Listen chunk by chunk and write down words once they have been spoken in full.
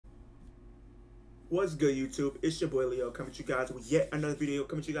What's good, YouTube? It's your boy Leo coming to you guys with yet another video.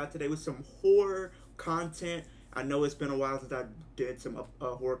 Coming to you guys today with some horror content. I know it's been a while since I did some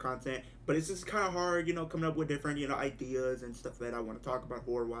horror content, but it's just kind of hard, coming up with different, ideas and stuff that I want to talk about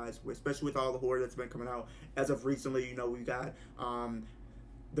horror-wise, especially with all the horror that's been coming out as of recently. We got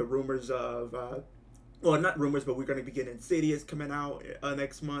the rumors of well, not rumors, but we're going to be getting Insidious coming out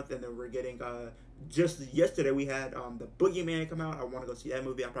next month, and then we're getting just yesterday we had the Boogeyman come out. I want to go see that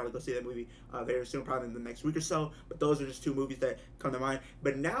movie. I'll probably go see that movie very soon, probably in the next week or so. But those are just two movies that come to mind.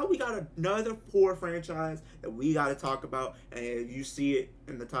 But now we got another horror franchise that we got to talk about, and you see it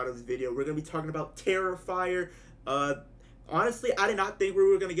in the title of this video. We're going to be talking about Terrifier. Honestly, I did not think we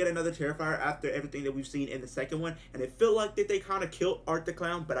were going to get another Terrifier after everything that we've seen in the second one. And it felt like that they kind of killed Art the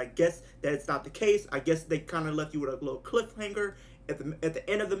Clown, but I guess that it's not the case. I guess they kind of left you with a little cliffhanger at the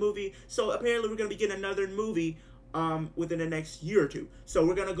end of the movie. So apparently we're going to be getting another movie within the next year or two. So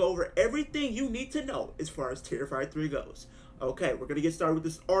we're going to go over everything you need to know as far as Terrifier 3 goes. Okay, we're going to get started with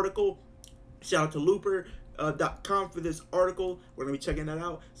this article. Shout out to Looper.com for this article. We're going to be checking that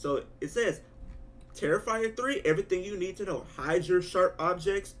out. So it says, Terrifier 3, everything you need to know. Hide your sharp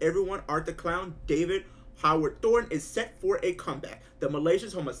objects. Everyone, Art the Clown, David Howard Thornton is set for a comeback. The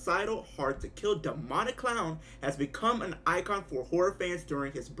malicious, homicidal, hard-to-kill demonic clown has become an icon for horror fans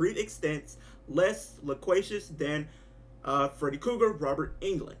during his brief extents, less loquacious than Freddy Krueger, Robert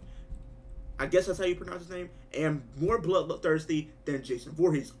Englund. I guess that's how you pronounce his name. And more bloodthirsty than Jason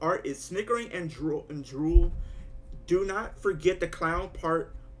Voorhees. Art is snickering and drool. Do not forget the clown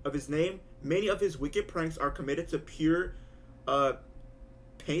part of his name. Many of his wicked pranks are committed to pure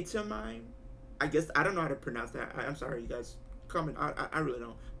pantomime. I guess I don't know how to pronounce that. I'm sorry, you guys. Comment. I really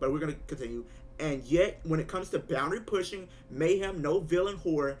don't. But we're gonna continue. And yet, when it comes to boundary pushing mayhem, no villain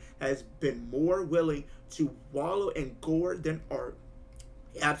horror has been more willing to wallow in gore than Art.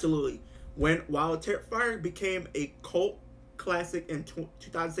 Absolutely. While Terrifier became a cult classic in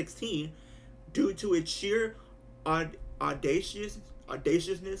 2016, due to its sheer audaciousness,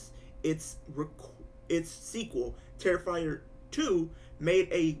 its sequel, Terrifier 2,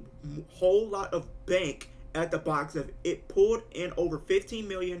 made a whole lot of bank at the box office. It pulled in over $15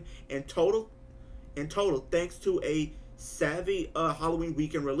 million in total thanks to a savvy Halloween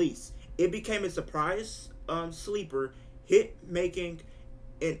weekend release. It became a surprise sleeper hit, making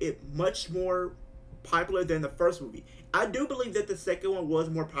it much more popular than the first movie. I do believe that the second one was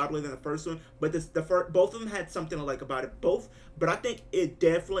more popular than the first one, but both of them had something to like about it. But I think it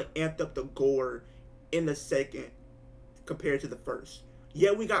definitely amped up the gore in the second compared to the first.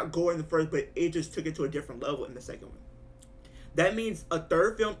 Yeah, we got gore in the first, but it just took it to a different level in the second one. That means a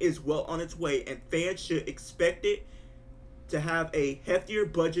third film is well on its way, and fans should expect it to have a heftier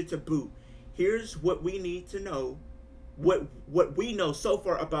budget to boot. Here's what we need to know, what we know so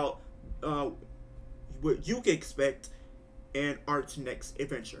far about what you can expect in Art's next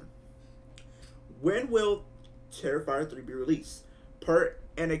adventure. When will Terrifier 3 be released? Per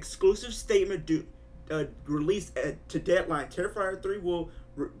an exclusive statement released to Deadline, Terrifier 3 will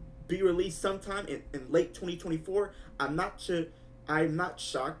be released sometime in late 2024. I'm not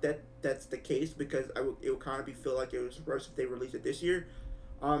shocked that that's the case, because it would kind of feel like it was rushed if they released it this year.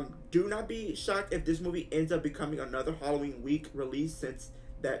 Do not be shocked if this movie ends up becoming another Halloween week release, since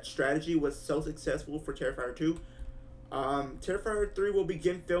that strategy was so successful for Terrifier 2. Terrifier 3 will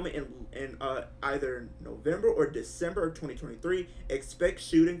begin filming in either November or December of 2023. Expect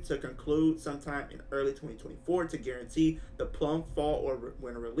shooting to conclude sometime in early 2024 to guarantee the plum fall or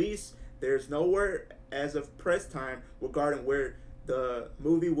winter release. There's no word as of press time regarding where the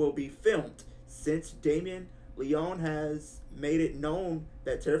movie will be filmed, since Damien Leone has made it known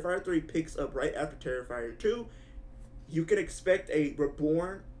that Terrifier 3 picks up right after Terrifier 2. You can expect a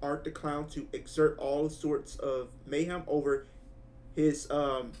reborn Art the Clown to exert all sorts of mayhem over his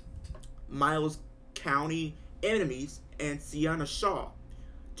Miles County enemies, and Sienna Shaw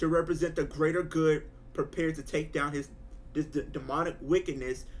to represent the greater good, prepared to take down this demonic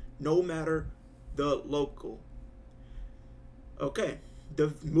wickedness, no matter the local. Okay,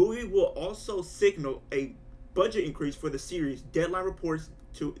 the movie will also signal a budget increase for the series. Deadline reports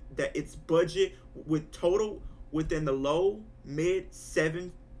that its budget would total within the low mid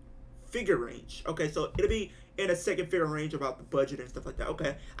 7-figure range. Okay, so it'll be in a 7-figure range about the budget and stuff like that.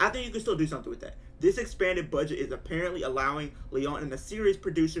 Okay, I think you can still do something with that. This expanded budget is apparently allowing Leone and the series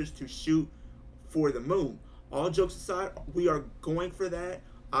producers to shoot for the moon. All jokes aside, we are going for that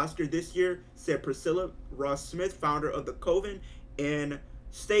Oscar this year, said Priscilla Ross Smith, founder of the Coven, in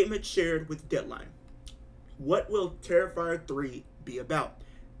statement shared with Deadline. What will Terrifier 3 be about?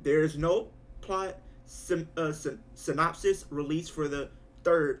 There is no plot synopsis released for the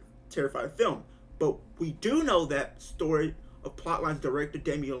third Terrifier film, But we do know that story of Plotline's director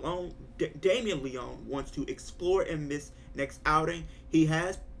Damien Leone wants to explore in this next outing. He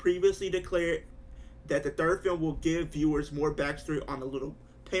has previously declared that the third film will give viewers more backstory on the little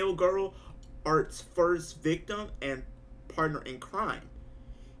pale girl, Art's first victim and partner in crime.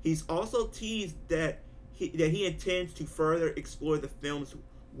 He's also teased that he intends to further explore the film's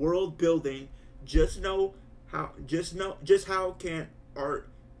world building. Just how can Art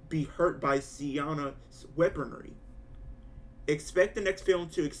be hurt by Sienna's weaponry. Expect the next film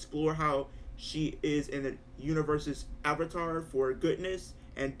to explore how she is in the universe's avatar for goodness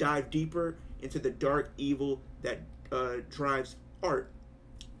and dive deeper into the dark evil that drives Art.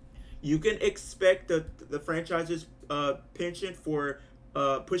 You can expect the franchise's penchant for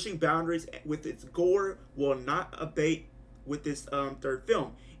pushing boundaries with its gore will not abate with this third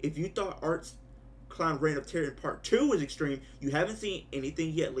film. If you thought Art's Clown Reign of Terror in Part 2 was extreme, you haven't seen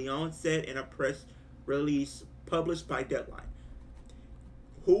anything yet, Leone said in a press release published by Deadline.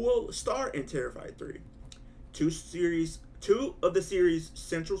 Who will star in Terrifier 3? Two of the series'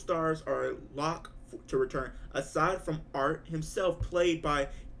 central stars are locked to return. Aside from Art himself, played by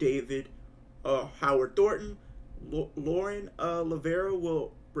David Howard Thornton, Lauren Lavera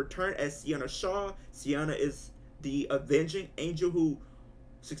will return as Sienna Shaw. Sienna is the avenging angel who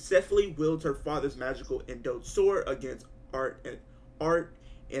successfully wields her father's magical endowed sword against Art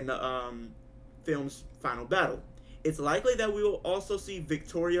in the film's final battle. It's likely that we will also see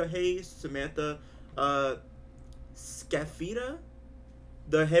Victoria Hayes, Samantha Scafida,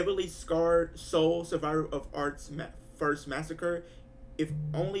 the heavily scarred sole survivor of Art's first massacre. If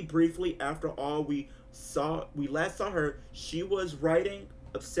only briefly. After all, we last saw her, she was writing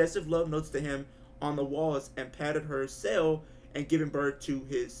obsessive love notes to him on the walls and patted her cell and giving birth to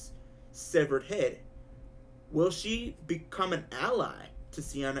his severed head. Will she become an ally to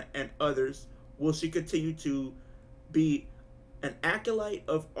Sienna and others? Will she continue to be an acolyte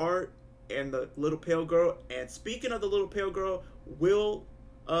of Art and the little pale girl? And speaking of the little pale girl, will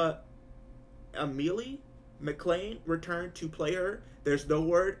Amelie McLean return to play her? There's no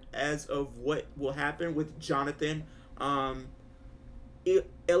word as of what will happen with Jonathan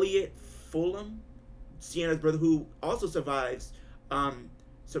Elliot Fulham, Sienna's brother, who also survives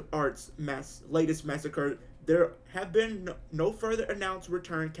Art's latest massacre. There have been no further announced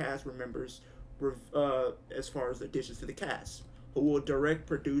return cast members as far as additions to the cast. Who will direct,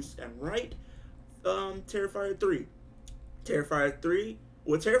 produce, and write Terrifier 3.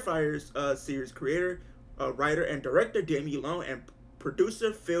 Terrifier's series creator, writer, and director Damien Leone and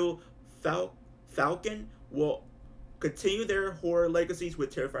producer Phil Falcon will continue their horror legacies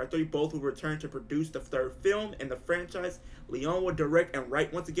with Terrifier 3. Both will return to produce the third film in the franchise. Leone will direct and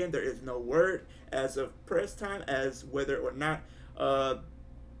write once again. There is no word as of press time as whether or not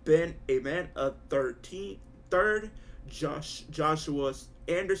Ben Amen, third, Joshua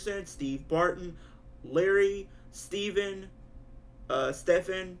Anderson, Steve Barton, Larry, Steven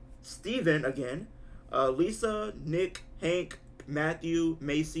again, Lisa, Nick, Hank, Matthew,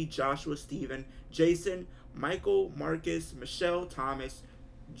 Macy, Joshua, Steven, Jason, Michael, Marcus, Michelle, Thomas,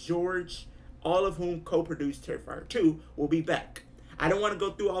 George, all of whom co-produced Terrifier 2, will be back. I don't want to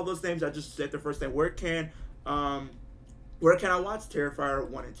go through all those names. I just said the first name. Where can I watch Terrifier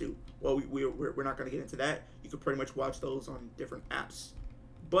 1 and 2? Well, we're not going to get into that. You can pretty much watch those on different apps.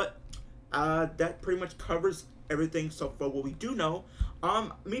 But that pretty much covers everything so far. What we do know,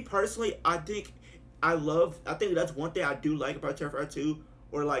 me personally, I think that's one thing I do like about Terrifier 2,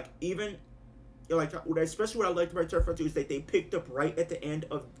 or like even like especially what I liked about Terrifier 2 is that they picked up right at the end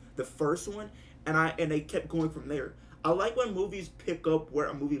of the first one, and they kept going from there. I like when movies pick up where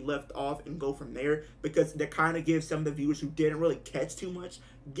a movie left off and go from there, because that kind of gives some of the viewers who didn't really catch too much,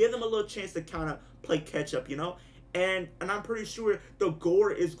 give them a little chance to kind of play catch up, you know? And I'm pretty sure the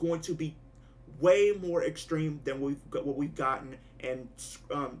gore is going to be way more extreme than what we've gotten in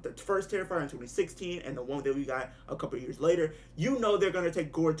the first Terrifier in 2016 and the one that we got a couple years later. You know they're going to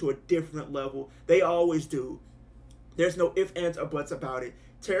take gore to a different level. They always do. There's no ifs, ands, or buts about it.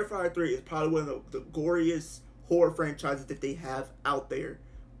 Terrifier 3 is probably one of the goriest horror franchises that they have out there,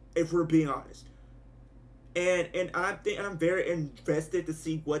 if we're being honest. And I'm very invested to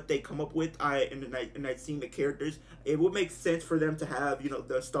see what they come up with. And I seen the characters. It would make sense for them to have, you know,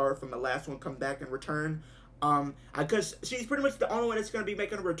 the star from the last one come back and return. Because she's pretty much the only one that's going to be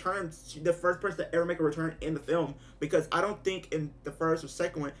making a return. The first person to ever make a return in the film. Because I don't think in the first or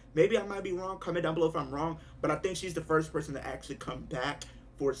second one, maybe I might be wrong. Comment down below if I'm wrong. But I think she's the first person to actually come back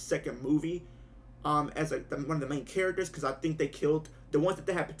for a second movie. As one of the main characters. Because I think they killed the ones that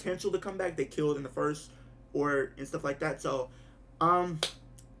they had potential to come back. They killed in the first and stuff like that. So,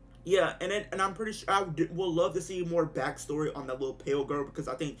 Yeah, and I'm pretty sure will love to see more backstory on that little pale girl, because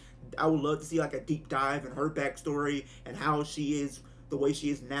I think I would love to see like a deep dive in her backstory and how she is the way she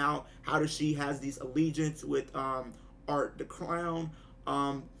is now. How does she has these allegiance with Art the Clown,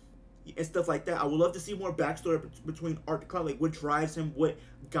 um, and stuff like that. I would love to see more backstory between Art the Clown, like what drives him, what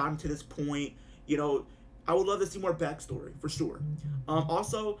got him to this point. You know, I would love to see more backstory for sure.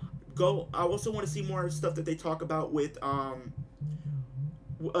 Also, I also want to see more stuff that they talk about with the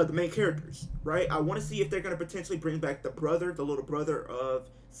main characters, right? I want to see if they're going to potentially bring back the little brother of,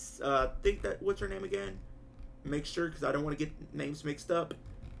 think that, what's her name again? Make sure, because I don't want to get names mixed up.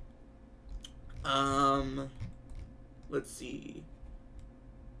 Um, let's see.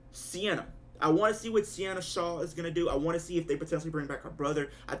 Sienna. I want to see what Sienna Shaw is going to do. I want to see if they potentially bring back her brother.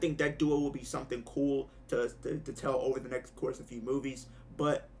 I think that duo will be something cool to tell over the next course of a few movies.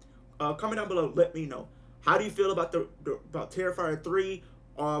 But comment down below, let me know. How do you feel about about Terrifier 3?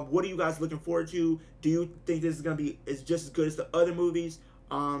 What are you guys looking forward to? Do you think this is going to be just as good as the other movies?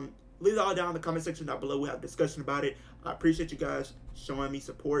 Leave it all down in the comment section down below. We'll have a discussion about it. I appreciate you guys showing me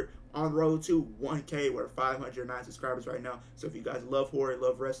support on the road to 1K. We're 509 subscribers right now. So if you guys love horror,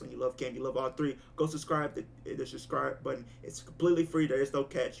 love wrestling, you love game, you love all three, go subscribe. The subscribe button. It's completely free. There is no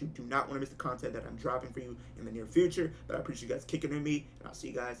catch. You do not want to miss the content that I'm dropping for you in the near future. But I appreciate you guys kicking in me, and I'll see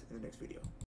you guys in the next video.